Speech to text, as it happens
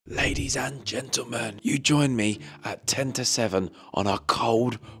Ladies and gentlemen, you join me at 10 to 7 on a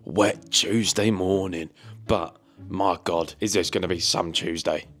cold, wet Tuesday morning. But, my God, is this going to be some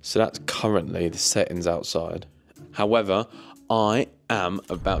Tuesday? So that's currently the settings outside. However, I am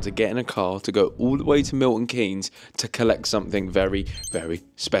about to get in a car to go all the way to Milton Keynes to collect something very, very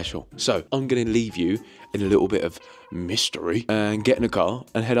special. So I'm going to leave you in a little bit of mystery and get in a car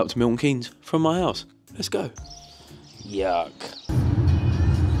and head up to Milton Keynes from my house. Let's go. Yuck.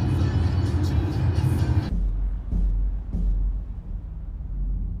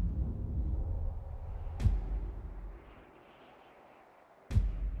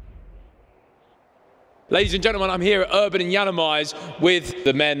 Ladies and gentlemen, I'm here at Urban and Yanomai's with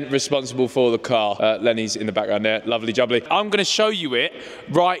the men responsible for the car. Lenny's in the background there, lovely jubbly. I'm gonna show you it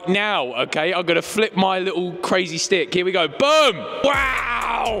right now, okay? I'm gonna flip my little crazy stick. Here we go, boom!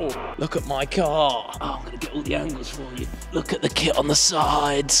 Wow! Look at my car. Oh, I'm gonna get all the angles for you. Look at the kit on the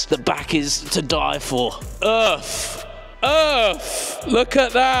sides. The back is to die for. Earth! Earth! Look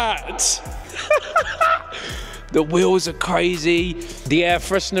at that! The wheels are crazy. The air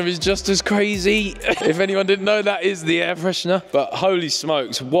freshener is just as crazy. If anyone didn't know, that is the air freshener. But holy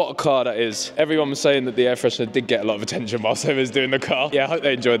smokes, what a car that is. Everyone was saying that the air freshener did get a lot of attention whilst they was doing the car. Yeah, I hope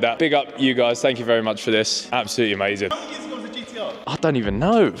they enjoyed that. Big up you guys. Thank you very much for this. Absolutely amazing. How many years ago was the GTR? I don't even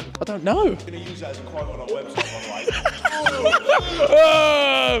know. I don't know. I'm gonna use that as a quote on our website.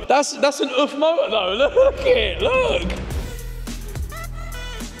 That's an oof motor though. Look at it. Look.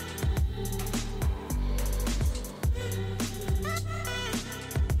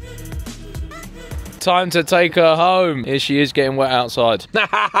 Time to take her home. Here she is getting wet outside.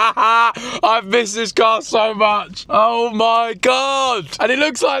 I've missed this car so much. Oh my God. And it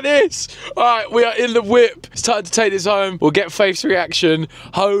looks like this. All right, we are in the whip. It's time to take this home. We'll get Faith's reaction.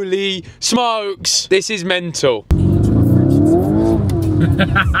 Holy smokes. This is mental.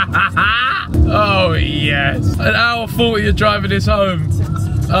 Oh yes. An hour 40 you're driving this home.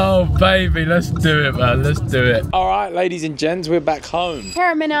 Oh baby, let's do it, man. Let's do it. All right, ladies and gents, we're back home.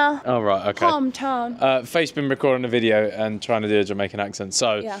 Terminal. All right, okay. Hometown. Faith's been recording a video and trying to do a Jamaican accent.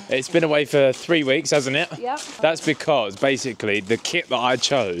 So Yeah. It's been away for 3 weeks, hasn't it? Yep. That's because basically the kit that I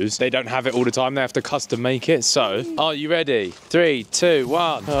chose, they don't have it all the time. They have to custom make it. So, are you ready? 3, 2,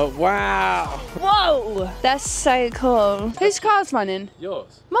 1. Oh, wow. Whoa! That's so cool. Whose car's running?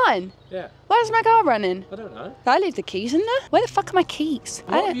 Yours? Mine. Yeah. Where's my car running? I don't know. Did I leave the keys in there? Where the fuck are my keys?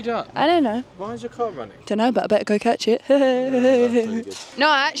 What have you done? I don't know. Why is your car running? Don't know, but I better go catch it.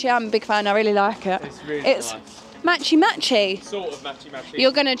 No, actually, I'm a big fan. I really like it. It's really It's nice. matchy-matchy. Sort of matchy-matchy.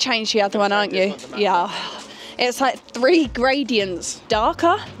 You're going to change the other one, aren't you? This one to match. Yeah. It's like 3 gradients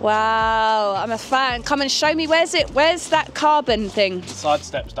darker. Wow, I'm a fan. Come and show me, where's that carbon thing? The side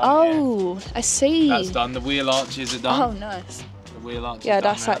steps done. Oh, I see. That's done. The wheel arches are done. Oh, nice. The wheel arches Yeah,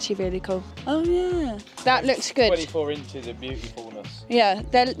 done that's now. actually really cool. Oh, yeah. That looks good. 24 inches of beautifulness. Yeah,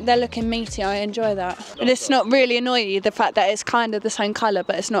 they're looking meaty. I enjoy that. And it's not really annoying you, the fact that it's kind of the same colour,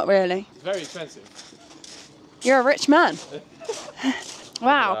 but it's not really. It's very expensive. You're a rich man.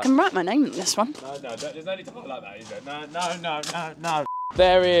 Wow, I can write my name in this one. No, there's no need to put it like that, is there? No.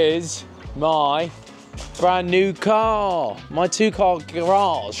 There is my brand new car. My 2-car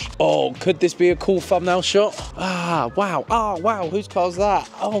garage. Oh, could this be a cool thumbnail shot? Ah, wow. Oh, wow. Whose car's that?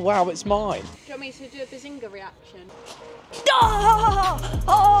 Oh, wow, it's mine. Do you want me to do a Behzinga reaction?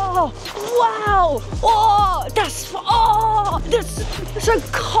 Oh, wow. Oh, that's so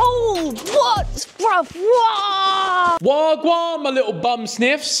cold. What, bruv? Wow. Wagwan, my little bum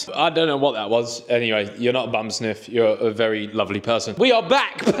sniffs. I don't know what that was. Anyway, you're not a bum sniff. You're a very lovely person. We are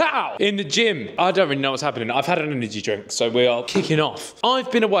back, pow, in the gym. I don't really know what's happening. I've had an energy drink, so we are kicking off. I've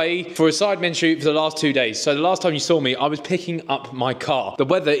been away for a Sidemen shoot for the last 2 days. So the last time you saw me, I was picking up my car. The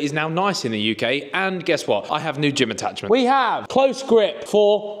weather is now nice in the UK, and guess what? I have new gym attachments. We have close grip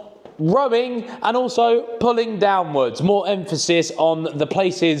for rowing and also pulling downwards. More emphasis on the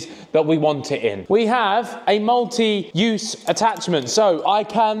places that we want it in. We have a multi-use attachment, so I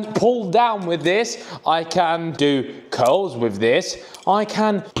can pull down with this, I can do curls with this, I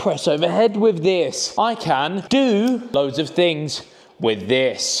can press overhead with this, I can do loads of things with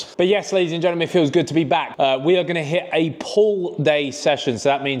this. But yes, ladies and gentlemen, it feels good to be back. We are gonna hit a pull day session. So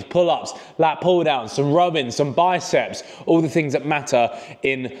that means pull-ups, lat pull downs, some rowing, some biceps, all the things that matter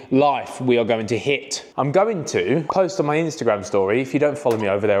in life we are going to hit. I'm going to post on my Instagram story, if you don't follow me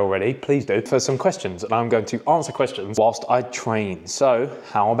over there already, please do, for some questions. And I'm going to answer questions whilst I train. So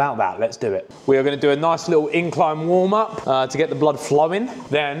how about that? Let's do it. We are gonna do a nice little incline warm up to get the blood flowing.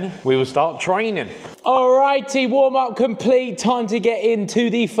 Then we will start training. Alrighty, warm up complete. Time to get into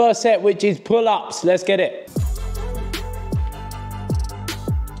the first set, which is pull-ups. Let's get it.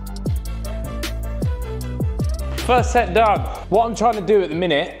 First set done. What I'm trying to do at the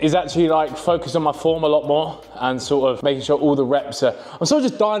minute is actually like focus on my form a lot more and sort of making sure all the reps are, I'm sort of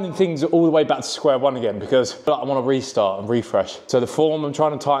just dialing things all the way back to square one again because I want to restart and refresh. So the form I'm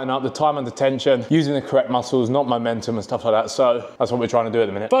trying to tighten up, the time under tension, using the correct muscles, not momentum and stuff like that. So that's what we're trying to do at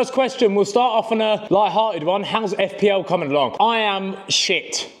the minute. First question, we'll start off on a light-hearted one. How's FPL coming along? I am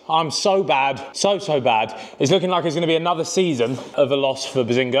shit. I'm so bad, so bad. It's looking like it's going to be another season of a loss for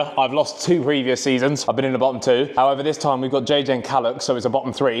Behzinga. I've lost 2 previous seasons. I've been in the bottom 2. However, this time we've got JJ and Callux, so it's a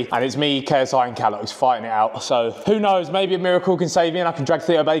bottom 3, and it's me, KSI and Callux fighting it out. So who knows, maybe a miracle can save me and I can drag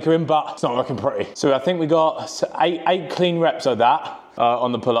Theo Baker in, but it's not looking pretty. So I think we got eight clean reps of that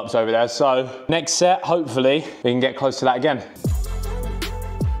on the pull-ups over there. So next set, hopefully, we can get close to that again.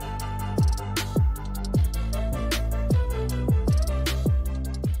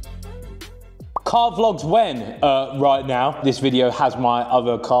 Car vlogs when? Right now, this video has my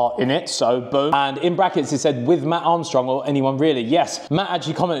other car in it, so boom. And in brackets it said with Matt Armstrong or anyone really. Yes, Matt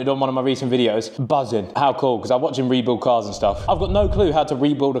actually commented on one of my recent videos. Buzzing. How cool, because I watch him rebuild cars and stuff. I've got no clue how to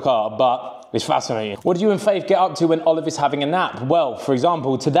rebuild a car, but it's fascinating. What do you and Faith get up to when Olive is having a nap? Well, for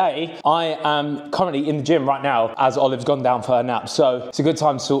example, today I am currently in the gym right now as Olive's gone down for her nap. So it's a good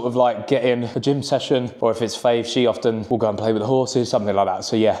time to sort of like get in a gym session, or if it's Faith, she often will go and play with the horses, something like that.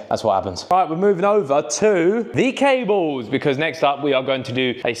 So yeah, that's what happens. Right, we're moving over to the cables because next up we are going to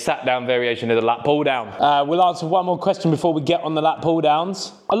do a sat down variation of the lat pull down. We'll answer one more question before we get on the lat pull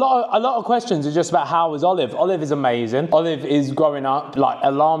downs. A lot of questions are just about how is Olive. Olive is amazing. Olive is growing up like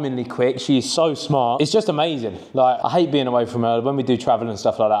alarmingly quick. She is so smart. It's just amazing. Like, I hate being away from her. When we do travel and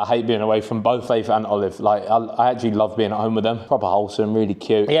stuff like that, I hate being away from both Faith and Olive. Like, I actually love being at home with them. Proper wholesome, really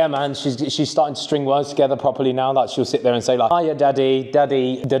cute. Yeah, man, she's starting to string words together properly now. Like, she'll sit there and say like, hiya, daddy,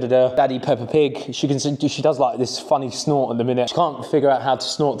 daddy, da-da-da, daddy Peppa Pig. She does like this funny snort at the minute. She can't figure out how to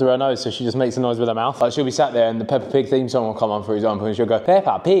snort through her nose, so she just makes a noise with her mouth. Like, she'll be sat there and the Peppa Pig theme song will come on, for example, and she'll go,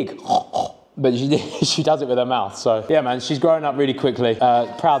 Peppa Pig. But she does it with her mouth. So yeah, man, she's growing up really quickly.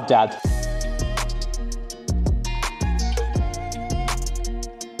 Proud dad.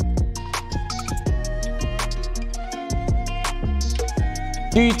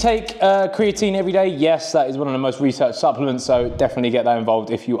 Do you take creatine every day? Yes, that is one of the most researched supplements, so definitely get that involved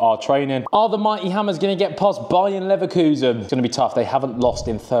if you are training. Are the Mighty Hammers going to get past Bayern Leverkusen? It's going to be tough. They haven't lost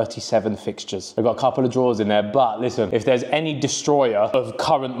in 37 fixtures. They've got a couple of draws in there, but listen, if there's any destroyer of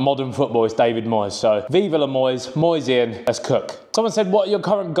current modern football, it's David Moyes. So viva la Moyes, Moyes in, let's cook. Someone said, what are your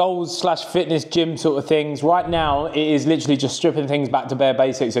current goals / fitness gym sort of things? Right now, it is literally just stripping things back to bare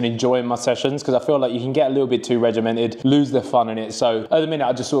basics and enjoying my sessions, because I feel like you can get a little bit too regimented, lose the fun in it. So at the minute,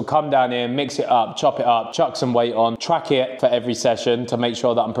 I just sort of come down here, mix it up, chop it up, chuck some weight on, track it for every session to make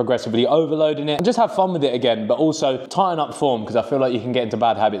sure that I'm progressively overloading it and just have fun with it again, but also tighten up form, because I feel like you can get into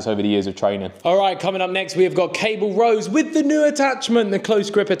bad habits over the years of training. All right, coming up next, we have got cable rows with the new attachment, the close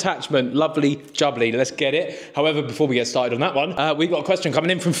grip attachment. Lovely jubbly, let's get it. However, before we get started on that one, we've got a question coming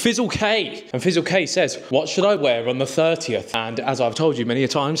in from Fizzle K. And Fizzle K says, what should I wear on the 30th? And as I've told you many a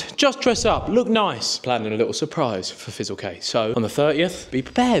times, just dress up, look nice. Planning a little surprise for Fizzle K. So on the 30th, be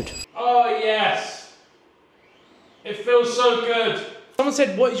prepared. Oh yes, it feels so good. Someone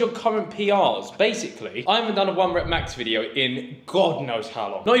said, what is your current PRs? Basically, I haven't done a 1 rep max video in God knows how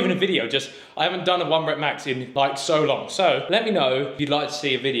long. Not even a video, just I haven't done a 1 rep max in like so long. So let me know if you'd like to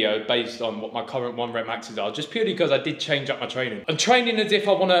see a video based on what my current 1 rep maxes are, just purely because I did change up my training. I'm training as if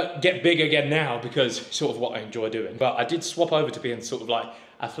I want to get big again now, because it's sort of what I enjoy doing. But I did swap over to being sort of like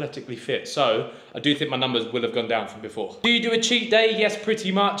athletically fit, so I do think my numbers will have gone down from before. Do you do a cheat day? Yes,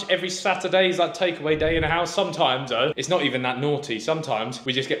 pretty much. Every Saturday is like takeaway day in the house. Sometimes though, it's not even that naughty. Sometimes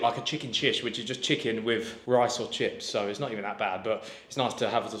we just get like a chicken shish, which is just chicken with rice or chips, so it's not even that bad, but it's nice to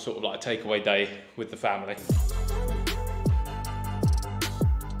have a sort of like a takeaway day with the family.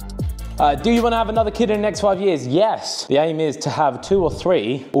 Do you want to have another kid in the next 5 years? Yes. The aim is to have 2 or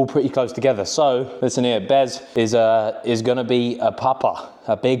 3 all pretty close together. So listen here, Bez is going to be a papa.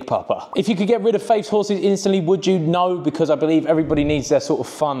 A big papa. If you could get rid of Faith's horses instantly, would you? No, because I believe everybody needs their sort of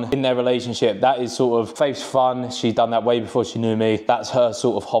fun in their relationship. That is sort of Faith's fun. She's done that way before she knew me. That's her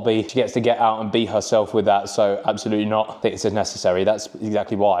sort of hobby. She gets to get out and be herself with that. So absolutely not. I think it's necessary. That's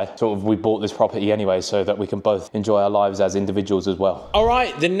exactly why sort of we bought this property anyway, so that we can both enjoy our lives as individuals as well. All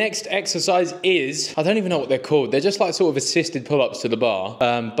right, the next exercise is, I don't even know what they're called. They're just like sort of assisted pull-ups to the bar,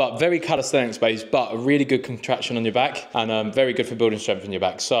 but very calisthenics based, but a really good contraction on your back and very good for building strength in your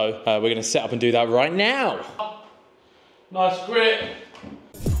back. So we're going to set up and do that right now. Nice grip.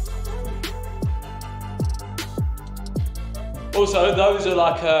 Also, those are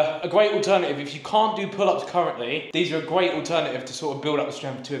like a great alternative. If you can't do pull-ups currently, these are a great alternative to sort of build up the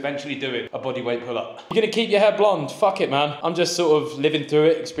strength to eventually doing a bodyweight pull-up. You're gonna keep your hair blonde? Fuck it, man. I'm just sort of living through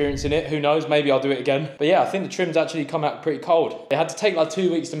it, experiencing it. Who knows, maybe I'll do it again. But yeah, I think the trim's actually come out pretty cold. It had to take like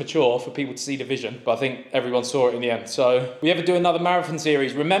 2 weeks to mature for people to see the vision, but I think everyone saw it in the end. So we ever do another marathon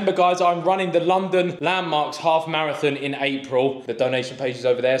series. Remember guys, I'm running the London Landmarks half marathon in April. The donation page is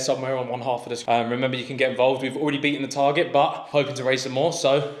over there somewhere on one half of this. Remember, you can get involved. We've already beaten the target, but hoping to raise some more,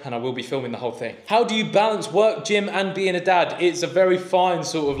 and I will be filming the whole thing. How do you balance work, gym, and being a dad? It's a very fine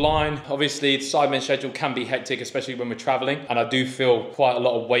sort of line. Obviously, the Sidemen schedule can be hectic, especially when we're traveling, and I do feel quite a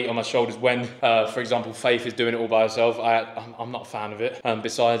lot of weight on my shoulders when, for example, Faith is doing it all by herself. I'm not a fan of it,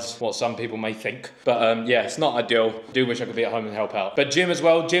 besides what some people may think. But yeah, it's not ideal. I do wish I could be at home and help out. But gym as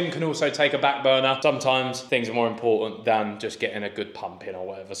well. Gym can also take a back burner. Sometimes things are more important than just getting a good pump in or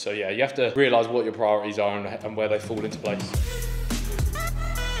whatever. So yeah, you have to realise what your priorities are and where they fall into place.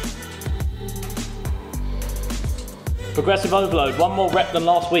 Progressive overload, one more rep than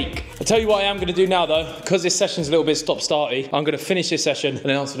last week. I'll tell you what I am gonna do now though, because this session's a little bit stop-starty, I'm gonna finish this session and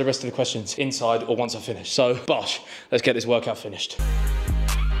then answer the rest of the questions inside or once I finish. So, bosh, let's get this workout finished.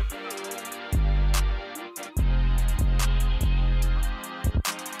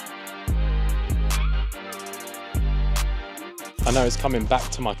 I know it's coming back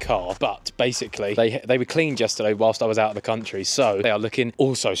to my car, but basically they were cleaned yesterday whilst I was out of the country, so they are looking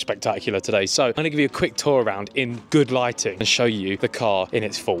also spectacular today. So I'm gonna give you a quick tour around in good lighting and show you the car in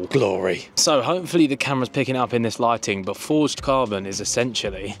its full glory. So hopefully the camera's picking up in this lighting, but forged carbon is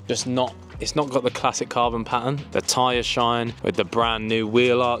essentially just not, it's not got the classic carbon pattern. The tyres shine with the brand new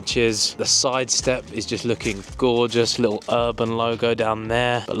wheel arches. The side step is just looking gorgeous, little urban logo down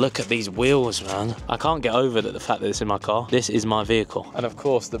there. But look at these wheels, man. I can't get over the fact that it's in my car. This is my vehicle. And of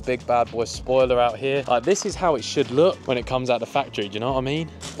course the big bad boy spoiler out here. Like, this is how it should look when it comes out the factory, do you know what I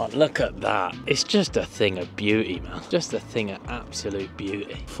mean? Like, look at that. It's just a thing of beauty, man. Just a thing of absolute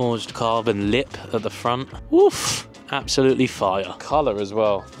beauty. Forged carbon lip at the front. Woof. Absolutely fire. Colour as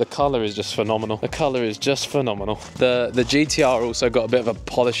well. The colour is just phenomenal. The colour is just phenomenal. The GTR also got a bit of a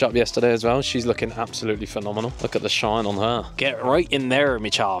polish up yesterday as well. She's looking absolutely phenomenal. Look at the shine on her. Get right in there, mi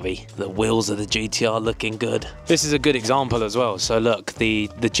Chavi. The wheels of the GTR looking good. This is a good example as well. So look, the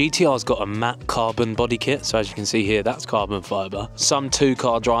GTR's got a matte carbon body kit. So as you can see here, that's carbon fibre. Some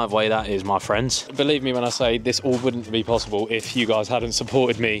 2-car driveway that is, my friends. Believe me when I say this all wouldn't be possible if you guys hadn't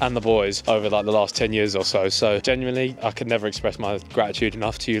supported me and the boys over like the last 10 years or so. So genuinely, I could never express my gratitude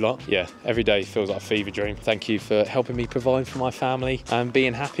enough to you lot. Yeah, every day feels like a fever dream. Thank you for helping me provide for my family and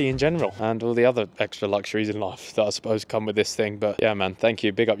being happy in general and all the other extra luxuries in life that I suppose come with this thing. But yeah, man, thank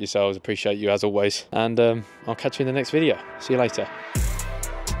you. Big up yourselves. Appreciate you as always. And I'll catch you in the next video. See you later.